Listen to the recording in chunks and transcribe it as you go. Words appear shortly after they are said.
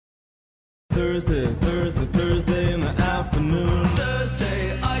Thursday in the afternoon.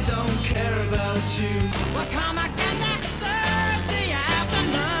 Thursday, I don't care about you. Well, come again next Thursday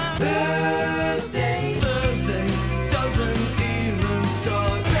afternoon. Thursday doesn't even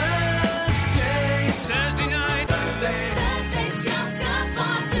start. Thursday night. Thursday's just got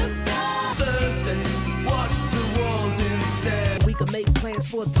far to go. Thursday, watch the walls instead. We can make plans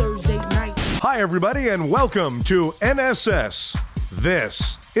for Thursday night. Hi, everybody, and welcome to NSS.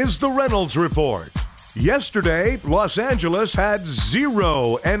 This is the Reynolds Report. Yesterday, Los Angeles had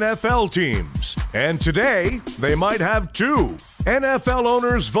 0 NFL teams, and today they might have 2. NFL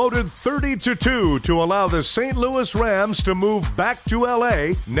owners voted 30-2 to allow the St. Louis Rams to move back to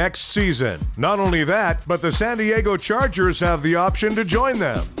LA next season. Not only that, but the San Diego Chargers have the option to join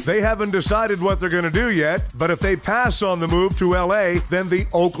them. They haven't decided what they're going to do yet, but if they pass on the move to LA, then the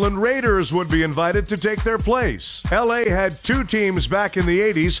Oakland Raiders would be invited to take their place. LA had 2 teams back in the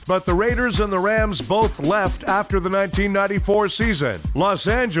 80s, but the Raiders and the Rams both left after the 1994 season. Los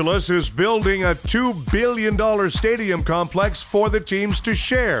Angeles is building a $2 billion stadium complex for the teams to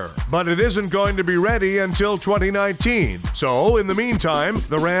share, but it isn't going to be ready until 2019. So, in the meantime,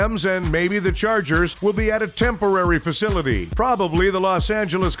 the Rams and maybe the Chargers will be at a temporary facility, probably the Los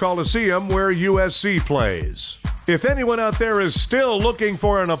Angeles Coliseum where USC plays. If anyone out there is still looking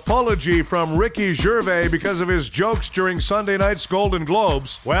for an apology from Ricky Gervais because of his jokes during Sunday night's Golden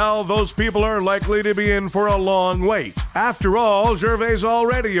Globes, well, those people are likely to be in for a long wait. After all, Gervais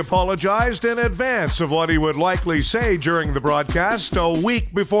already apologized in advance of what he would likely say during the broadcast a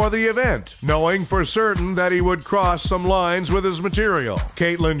week before the event, knowing for certain that he would cross some lines with his material.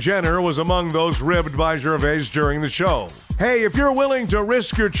 Caitlyn Jenner was among those ribbed by Gervais during the show. Hey, if you're willing to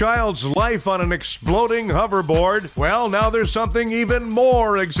risk your child's life on an exploding hoverboard, well, now there's something even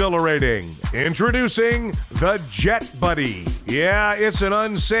more exhilarating. Introducing the Jet Buddy. Yeah, it's an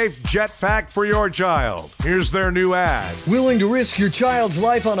unsafe jetpack for your child. Here's their new ad. Willing to risk your child's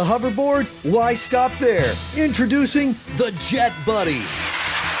life on a hoverboard? Why stop there? Introducing the Jet Buddy.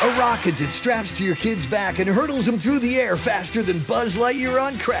 A rocket that straps to your kid's back and hurtles him through the air faster than Buzz Lightyear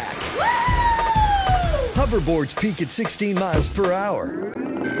on crack. Hoverboards peak at 16 miles per hour.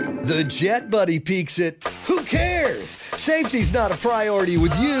 The Jet Buddy peaks at, who cares? Safety's not a priority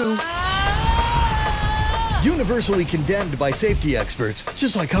with you. Universally condemned by safety experts,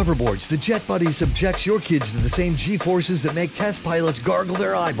 just like hoverboards, the Jet Buddy subjects your kids to the same G-forces that make test pilots gargle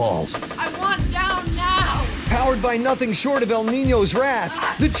their eyeballs. I want down now. Powered by nothing short of El Niño's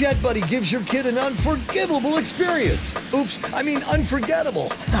wrath, the Jet Buddy gives your kid an unforgivable experience. Oops, I mean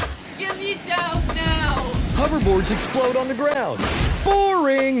unforgettable. Give me down now. Hoverboards explode on the ground.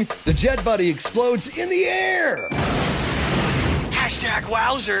 Boring! The Jet Buddy explodes in the air. Hashtag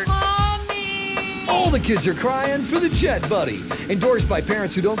Wowzer. Mommy. All the kids are crying for the Jet Buddy. Endorsed by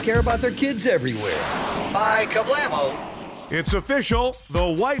parents who don't care about their kids everywhere. Bye, kablamo. It's official.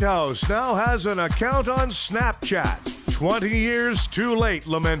 The White House now has an account on Snapchat. 20 years too late,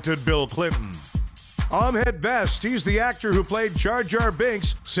 lamented Bill Clinton. Ahmed Best, he's the actor who played Jar Jar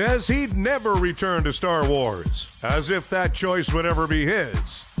Binks, says he'd never return to Star Wars, as if that choice would ever be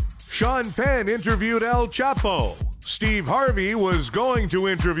his. Sean Penn interviewed El Chapo. Steve Harvey was going to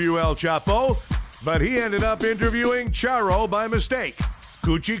interview El Chapo, but he ended up interviewing Charo by mistake.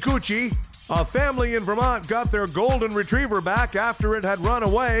 Coochie Coochie. A family in Vermont got their golden retriever back after it had run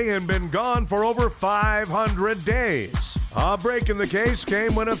away and been gone for over 500 days. A break in the case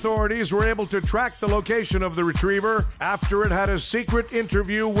came when authorities were able to track the location of the retriever after it had a secret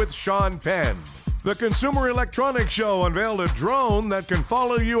interview with Sean Penn. The Consumer Electronics Show unveiled a drone that can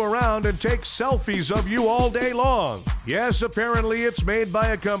follow you around and take selfies of you all day long. Yes, apparently it's made by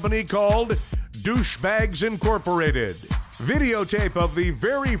a company called Douchebags Incorporated. Videotape of the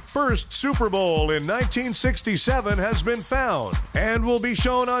very first Super Bowl in 1967 has been found and will be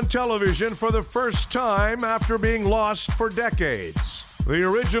shown on television for the first time after being lost for decades. The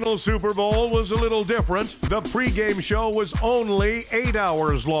original Super Bowl was a little different. The pregame show was only 8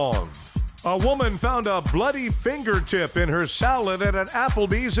 hours long. A woman found a bloody fingertip in her salad at an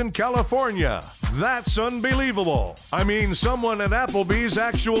Applebee's in California. That's unbelievable. I mean, someone at Applebee's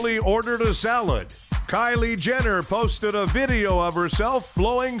actually ordered a salad. Kylie Jenner posted a video of herself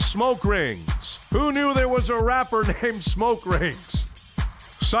blowing smoke rings. Who knew there was a rapper named Smoke Rings?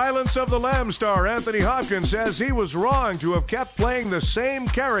 Silence of the Lambs star Anthony Hopkins says he was wrong to have kept playing the same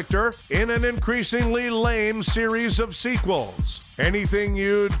character in an increasingly lame series of sequels. Anything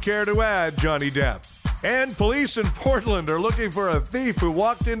you'd care to add, Johnny Depp? And police in Portland are looking for a thief who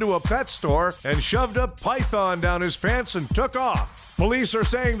walked into a pet store and shoved a python down his pants and took off. Police are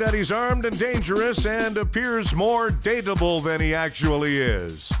saying that he's armed and dangerous and appears more dateable than he actually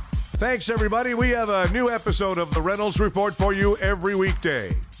is. Thanks, everybody. We have a new episode of the Reynolds Report for you every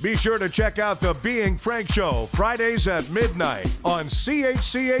weekday. Be sure to check out the Being Frank Show Fridays at midnight on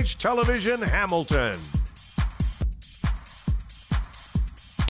CHCH Television Hamilton.